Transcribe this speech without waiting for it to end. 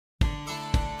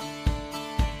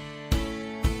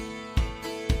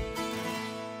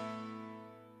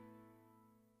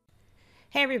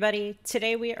Hey everybody,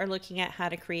 today we are looking at how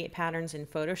to create patterns in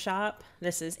Photoshop.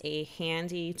 This is a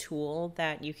handy tool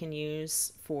that you can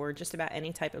use for just about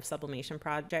any type of sublimation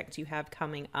project you have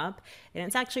coming up, and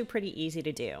it's actually pretty easy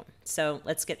to do. So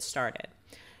let's get started.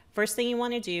 First thing you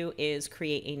want to do is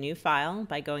create a new file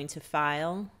by going to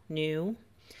File, New,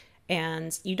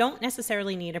 and you don't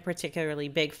necessarily need a particularly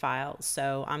big file,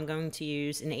 so I'm going to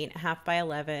use an 8.5 by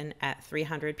 11 at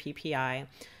 300 ppi.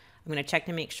 I'm going to check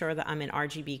to make sure that I'm in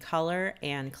RGB color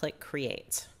and click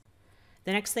Create.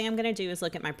 The next thing I'm going to do is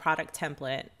look at my product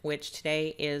template, which today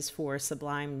is for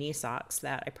Sublime knee socks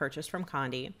that I purchased from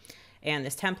Condi. And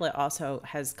this template also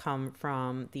has come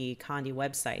from the Condi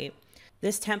website.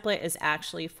 This template is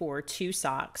actually for two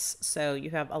socks. So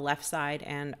you have a left side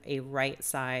and a right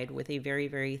side with a very,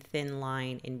 very thin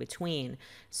line in between.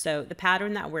 So the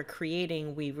pattern that we're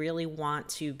creating, we really want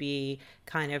to be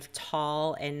kind of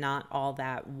tall and not all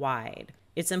that wide.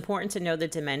 It's important to know the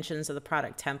dimensions of the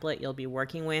product template you'll be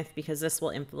working with because this will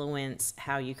influence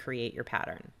how you create your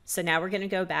pattern. So now we're going to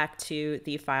go back to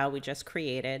the file we just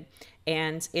created,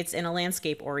 and it's in a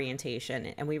landscape orientation,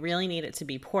 and we really need it to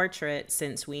be portrait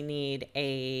since we need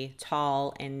a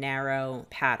tall and narrow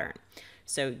pattern.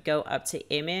 So go up to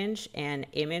Image and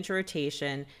Image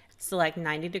Rotation, select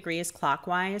 90 degrees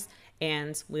clockwise,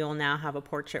 and we will now have a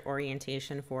portrait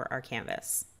orientation for our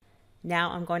canvas.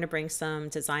 Now I'm going to bring some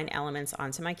design elements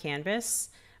onto my canvas.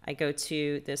 I go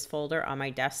to this folder on my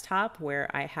desktop where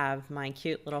I have my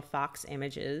cute little fox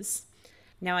images.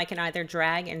 Now I can either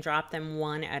drag and drop them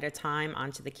one at a time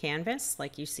onto the canvas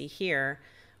like you see here,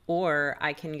 or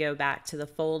I can go back to the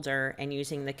folder and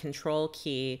using the Control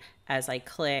key as I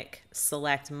click,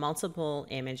 select multiple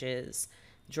images,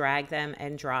 drag them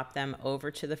and drop them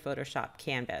over to the Photoshop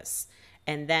canvas.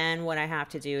 And then what I have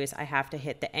to do is I have to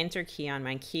hit the Enter key on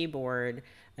my keyboard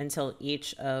until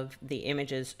each of the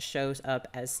images shows up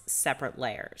as separate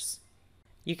layers.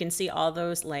 You can see all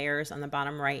those layers on the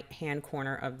bottom right hand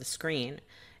corner of the screen.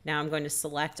 Now I'm going to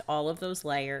select all of those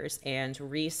layers and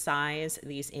resize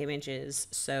these images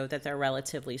so that they're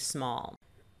relatively small.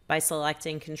 By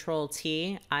selecting Control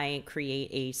T, I create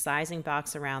a sizing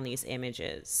box around these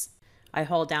images. I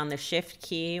hold down the Shift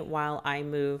key while I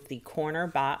move the corner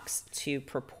box to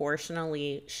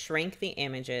proportionally shrink the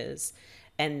images,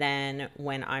 and then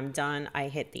when I'm done I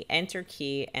hit the Enter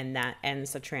key and that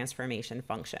ends the transformation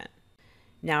function.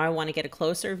 Now I want to get a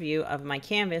closer view of my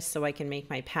canvas so I can make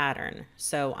my pattern.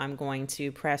 So I'm going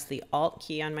to press the Alt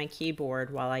key on my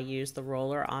keyboard while I use the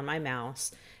roller on my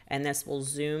mouse, and this will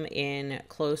zoom in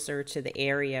closer to the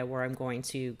area where I'm going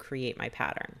to create my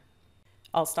pattern.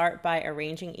 I'll start by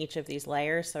arranging each of these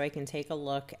layers so I can take a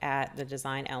look at the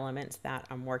design elements that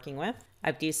I'm working with.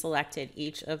 I've deselected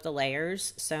each of the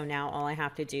layers, so now all I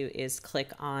have to do is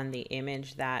click on the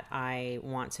image that I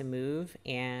want to move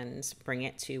and bring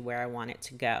it to where I want it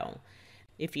to go.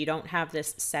 If you don't have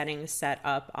this setting set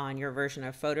up on your version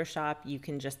of Photoshop, you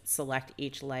can just select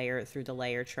each layer through the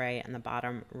layer tray in the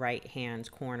bottom right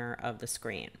hand corner of the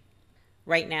screen.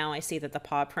 Right now I see that the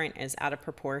paw print is out of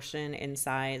proportion in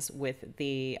size with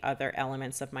the other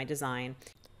elements of my design.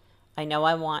 I know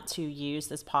I want to use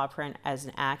this paw print as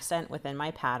an accent within my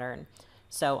pattern,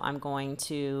 so I'm going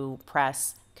to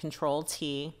press Control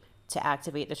T to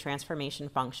activate the transformation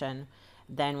function.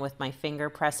 Then with my finger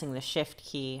pressing the Shift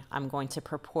key, I'm going to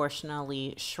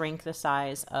proportionally shrink the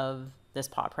size of this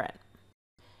paw print.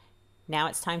 Now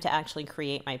it's time to actually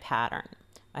create my pattern.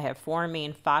 I have four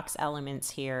main fox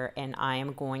elements here, and I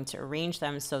am going to arrange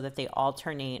them so that they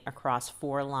alternate across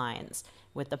four lines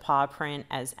with the paw print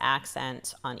as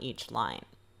accent on each line.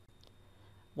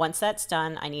 Once that's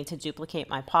done, I need to duplicate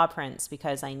my paw prints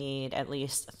because I need at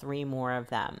least 3 more of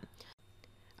them.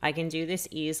 I can do this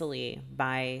easily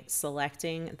by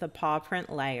selecting the paw print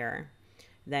layer,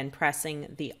 then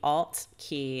pressing the Alt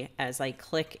key as I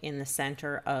click in the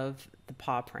center of the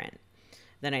paw print.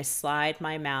 Then I slide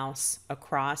my mouse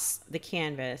across the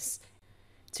canvas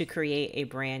to create a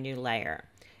brand new layer.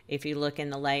 If you look in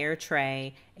the layer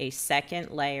tray, a second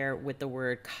layer with the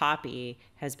word copy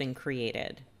has been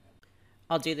created.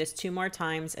 I'll do this 2 more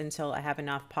times until I have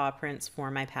enough paw prints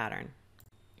for my pattern.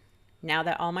 Now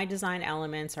that all my design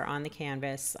elements are on the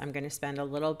canvas, I'm going to spend a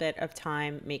little bit of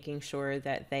time making sure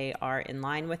that they are in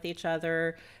line with each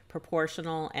other,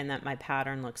 proportional, and that my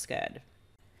pattern looks good.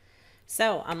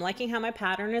 So I'm liking how my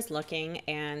pattern is looking,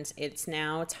 and it's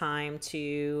now time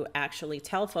to actually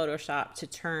tell Photoshop to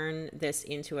turn this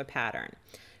into a pattern.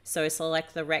 So I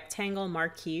select the rectangle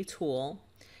marquee tool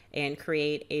and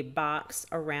create a box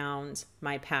around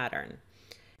my pattern.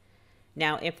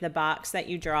 Now, if the box that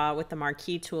you draw with the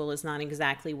marquee tool is not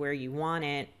exactly where you want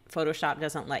it, Photoshop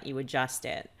doesn't let you adjust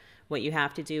it. what you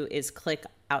have to do is click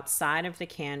outside of the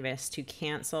canvas to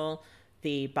cancel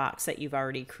the box that you've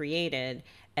already created,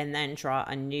 and then draw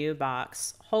a new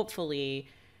box, hopefully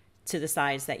to the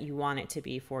size that you want it to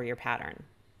be for your pattern.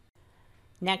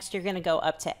 Next, you're going to go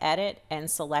up to Edit and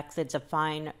select the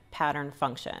Define Pattern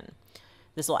function.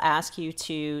 This will ask you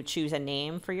to choose a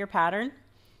name for your pattern,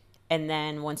 and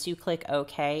then once you click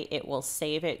OK, it will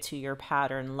save it to your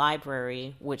pattern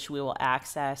library, which we will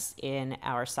access in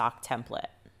our sock template.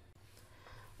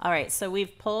 All right, so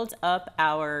we've pulled up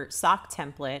our sock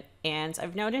template, and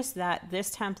I've noticed that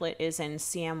this template is in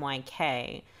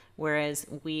CMYK, whereas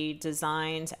we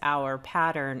designed our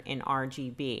pattern in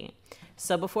RGB.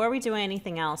 So before we do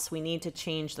anything else, we need to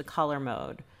change the color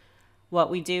mode. What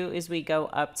we do is we go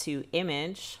up to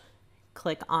Image,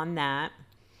 click on that,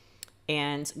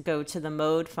 and go to the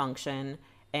Mode function,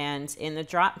 and in the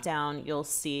drop down you'll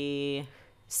see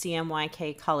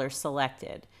CMYK color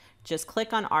selected. Just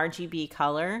click on RGB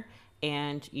color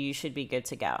and you should be good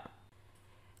to go.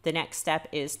 The next step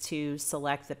is to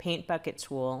select the paint bucket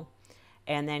tool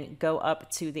and then go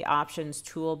up to the options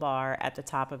toolbar at the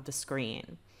top of the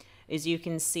screen. As you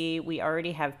can see, we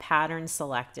already have patterns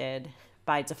selected.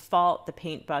 By default, the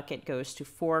paint bucket goes to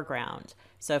foreground.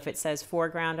 So if it says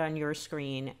foreground on your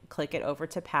screen, click it over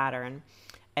to pattern,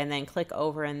 and then click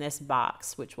over in this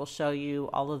box, which will show you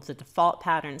all of the default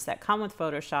patterns that come with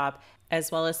Photoshop, as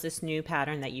well as this new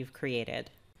pattern that you've created.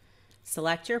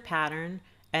 Select your pattern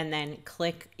and then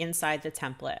click inside the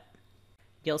template.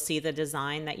 You'll see the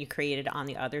design that you created on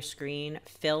the other screen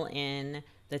fill in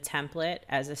the template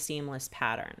as a seamless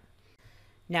pattern.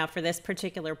 Now for this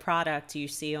particular product, you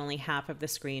see only half of the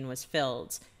screen was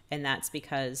filled, and that's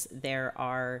because there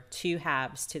are two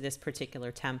halves to this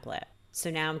particular template.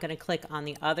 So now I'm going to click on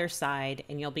the other side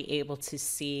and you'll be able to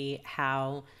see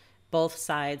how both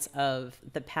sides of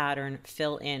the pattern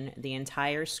fill in the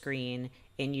entire screen,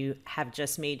 and you have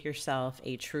just made yourself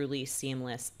a truly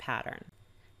seamless pattern.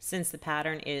 Since the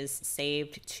pattern is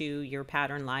saved to your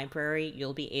pattern library,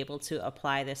 you'll be able to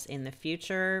apply this in the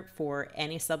future for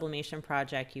any sublimation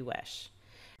project you wish.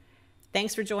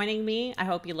 Thanks for joining me. I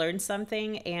hope you learned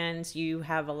something and you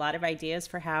have a lot of ideas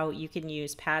for how you can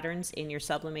use patterns in your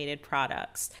sublimated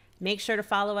products. Make sure to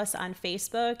follow us on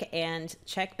Facebook and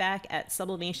check back at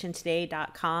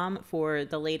sublimationtoday.com for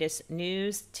the latest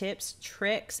news, tips,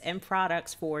 tricks, and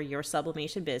products for your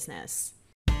sublimation business.